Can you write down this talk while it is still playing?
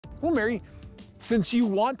Well, Mary, since you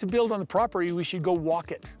want to build on the property, we should go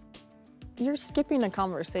walk it. You're skipping a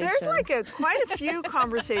conversation. There's like quite a few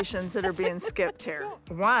conversations that are being skipped here.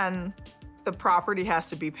 One, the property has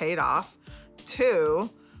to be paid off. Two,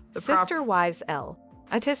 Sister Wives L.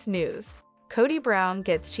 Atis News. Kody Brown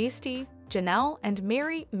gets Shifty. Janelle and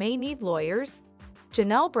Mary may need lawyers.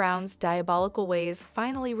 Janelle Brown's diabolical ways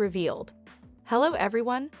finally revealed. Hello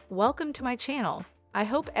everyone, welcome to my channel. I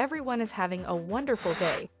hope everyone is having a wonderful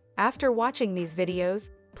day. After watching these videos,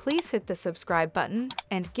 please hit the subscribe button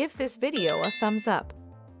and give this video a thumbs up.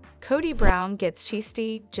 Kody Brown gets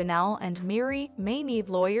Shifty. Janelle and Mary may need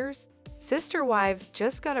lawyers. Sister Wives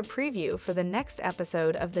just got a preview for the next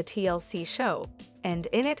episode of the TLC show, and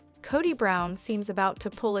in it, Kody Brown seems about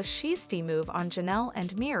to pull a Shifty move on Janelle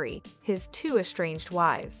and Mary, his two estranged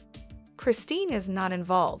wives. Christine is not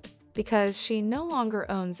involved because she no longer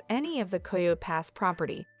owns any of the Coyote Pass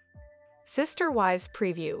property. Sister Wives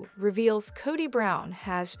preview reveals Kody Brown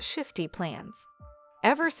has Shifty plans.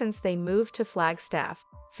 Ever since they moved to Flagstaff,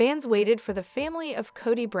 fans waited for the family of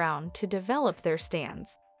Kody Brown to develop their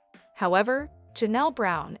stands. However, Janelle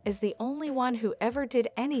Brown is the only one who ever did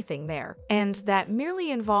anything there, and that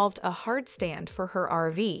merely involved a hard stand for her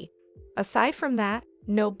RV. Aside from that,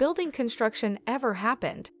 no building construction ever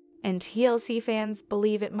happened, and TLC fans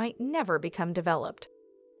believe it might never become developed.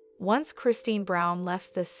 Once Christine Brown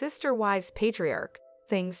left the Sister Wives patriarch,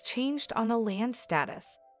 things changed on the land status.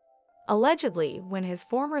 Allegedly, when his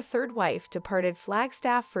former third wife departed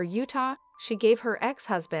Flagstaff for Utah, she gave her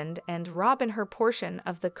ex-husband and Robin her portion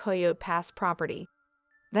of the Coyote Pass property.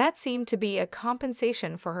 That seemed to be a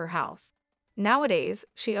compensation for her house. Nowadays,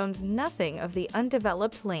 she owns nothing of the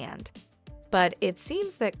undeveloped land. But it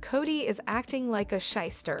seems that Kody is acting like a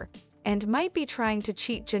shyster and might be trying to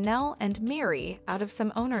cheat Janelle and Mary out of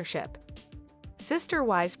some ownership. Sister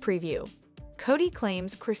Wives preview. Kody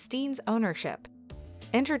claims Christine's ownership.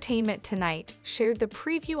 Entertainment Tonight shared the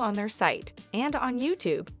preview on their site and on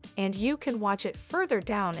YouTube, and you can watch it further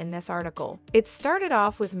down in this article. It started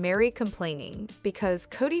off with Mary complaining because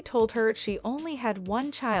Kody told her she only had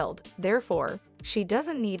one child, therefore, she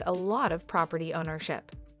doesn't need a lot of property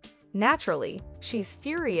ownership. Naturally, she's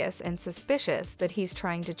furious and suspicious that he's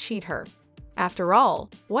trying to cheat her. After all,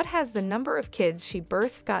 what has the number of kids she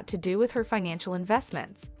birthed got to do with her financial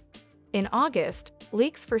investments? In August,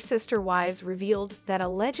 leaks for Sister Wives revealed that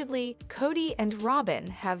allegedly Kody and Robin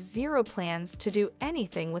have zero plans to do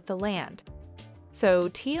anything with the land. So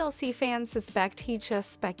TLC fans suspect he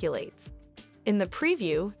just speculates. In the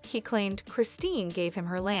preview, he claimed Christine gave him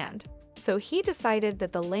her land, so he decided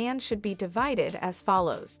that the land should be divided as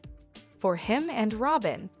follows. For him and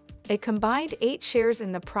Robin, a combined 8 shares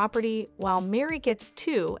in the property, while Mary gets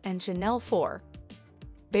 2 and Janelle 4.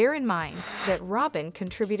 Bear in mind that Robin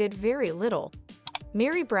contributed very little.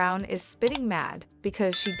 Mary Brown is spitting mad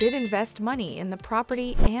because she did invest money in the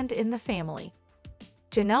property and in the family.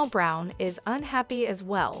 Janelle Brown is unhappy as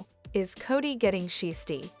well. Is Kody getting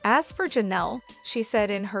Shifty? As for Janelle, she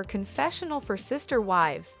said in her confessional for Sister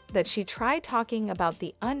Wives that she tried talking about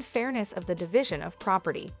the unfairness of the division of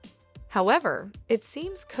property. However, it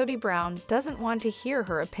seems Kody Brown doesn't want to hear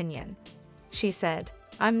her opinion. She said,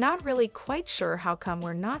 "I'm not really quite sure how come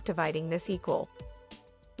we're not dividing this equal."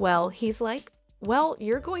 Well, he's like, "Well,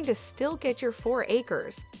 you're going to still get your 4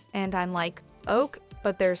 acres. And I'm like, "Ok,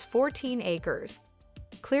 but there's 14 acres.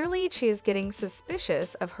 Clearly, she is getting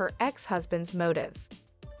suspicious of her ex-husband's motives.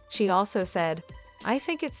 She also said, "I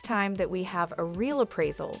think it's time that we have a real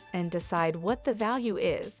appraisal and decide what the value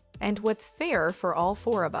is and what's fair for all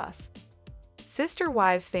 4 of us." Sister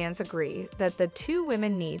Wives fans agree that the 2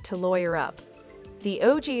 women need to lawyer up. The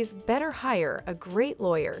OGs better hire a great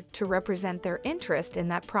lawyer to represent their interest in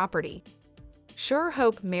that property. Sure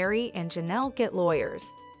hope Mary and Janelle get lawyers.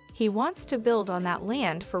 He wants to build on that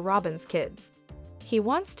land for Robin's kids. He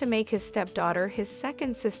wants to make his stepdaughter his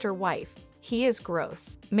second sister wife. He is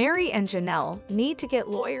gross. Mary and Janelle need to get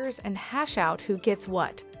lawyers and hash out who gets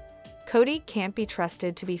what. Kody can't be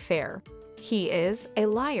trusted to be fair. He is a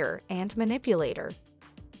liar and manipulator.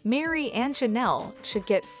 Mary and Janelle should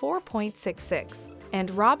get 4.66, and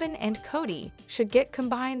Robin and Kody should get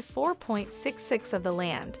combined 4.66 of the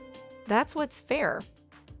land. That's what's fair.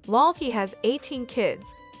 Lol, he has 18 kids,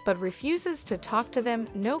 but refuses to talk to them.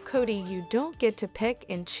 No, Kody, you don't get to pick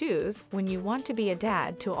and choose when you want to be a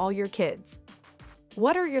dad to all your kids.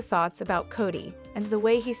 What are your thoughts about Kody and the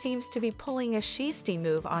way he seems to be pulling a Shifty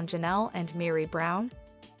move on Janelle and Mary Brown?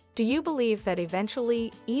 Do you believe that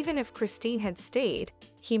eventually, even if Christine had stayed,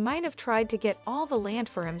 he might have tried to get all the land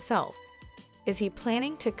for himself? Is he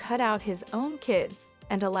planning to cut out his own kids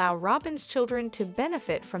and allow Robin's children to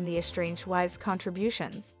benefit from the estranged wives'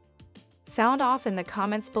 contributions? Sound off in the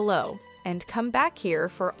comments below, and come back here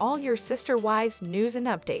for all your Sister Wives news and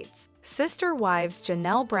updates. Sister Wives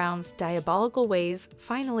Janelle Brown's diabolical ways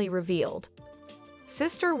finally revealed.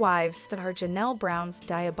 Sister Wives star Janelle Brown's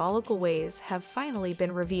diabolical ways have finally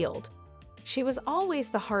been revealed. She was always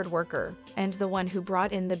the hard worker and the one who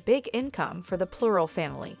brought in the big income for the plural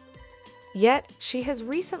family. Yet, she has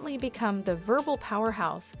recently become the verbal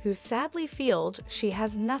powerhouse who sadly feels she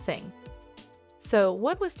has nothing. So,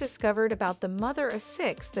 what was discovered about the mother of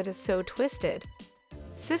 6 that is so twisted?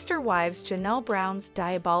 Sister Wives Janelle Brown's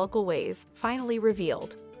diabolical ways finally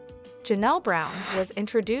revealed. Janelle Brown was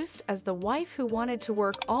introduced as the wife who wanted to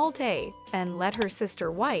work all day and let her sister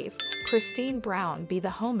wife, Christine Brown, be the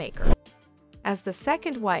homemaker. As the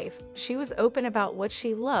second wife, she was open about what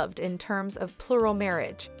she loved in terms of plural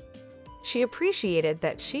marriage. She appreciated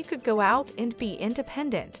that she could go out and be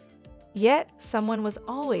independent. Yet, someone was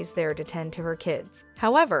always there to tend to her kids.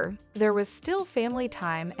 However, there was still family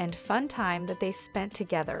time and fun time that they spent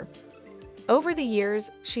together. Over the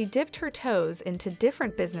years, she dipped her toes into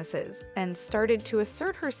different businesses and started to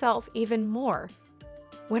assert herself even more.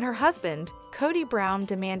 When her husband, Kody Brown,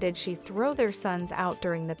 demanded she throw their sons out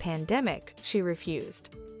during the pandemic, she refused.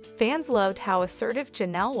 Fans loved how assertive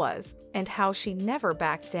Janelle was and how she never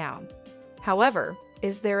backed down. However,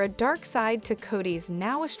 is there a dark side to Kody's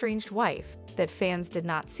now estranged wife that fans did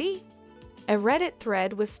not see? A Reddit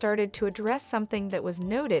thread was started to address something that was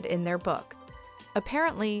noted in their book.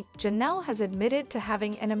 Apparently, Janelle has admitted to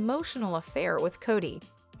having an emotional affair with Kody.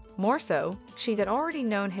 More so, she had already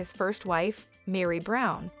known his first wife, Mary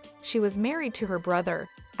Brown. She was married to her brother,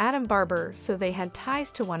 Adam Barber, so they had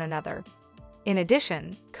ties to one another. In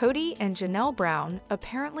addition, Kody and Janelle Brown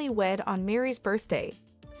apparently wed on Mary's birthday,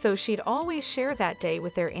 so she'd always share that day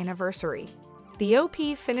with their anniversary. The OP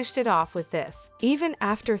finished it off with this: "Even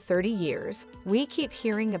after 30 years, we keep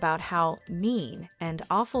hearing about how mean and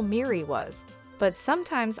awful Mary was, but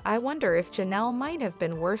sometimes I wonder if Janelle might have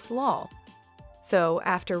been worse lol." So,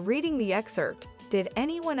 after reading the excerpt, did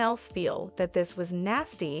anyone else feel that this was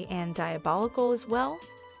nasty and diabolical as well?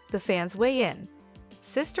 The fans weigh in.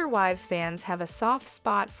 Sister Wives fans have a soft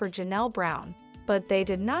spot for Janelle Brown, but they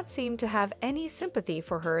did not seem to have any sympathy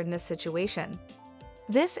for her in this situation.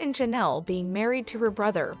 This and Janelle being married to her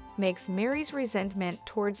brother makes Mary's resentment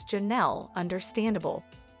towards Janelle understandable.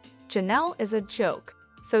 Janelle is a joke,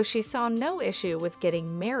 so she saw no issue with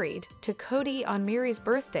getting married to Kody on Mary's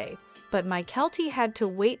birthday, but Mykelti had to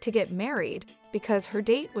wait to get married because her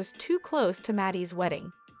date was too close to Maddie's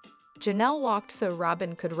wedding. Janelle walked so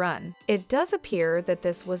Robin could run. It does appear that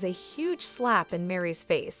this was a huge slap in Mary's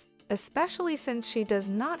face, especially since she does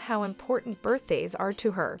not know how important birthdays are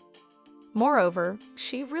to her. Moreover,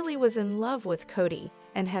 she really was in love with Kody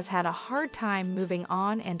and has had a hard time moving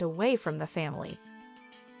on and away from the family.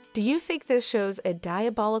 Do you think this shows a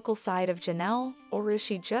diabolical side of Janelle, or is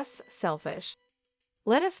she just selfish?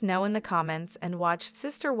 Let us know in the comments and watch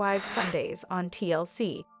Sister Wives Sundays on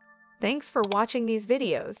TLC. Thanks for watching these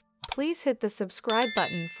videos. Please hit the subscribe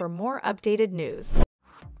button for more updated news.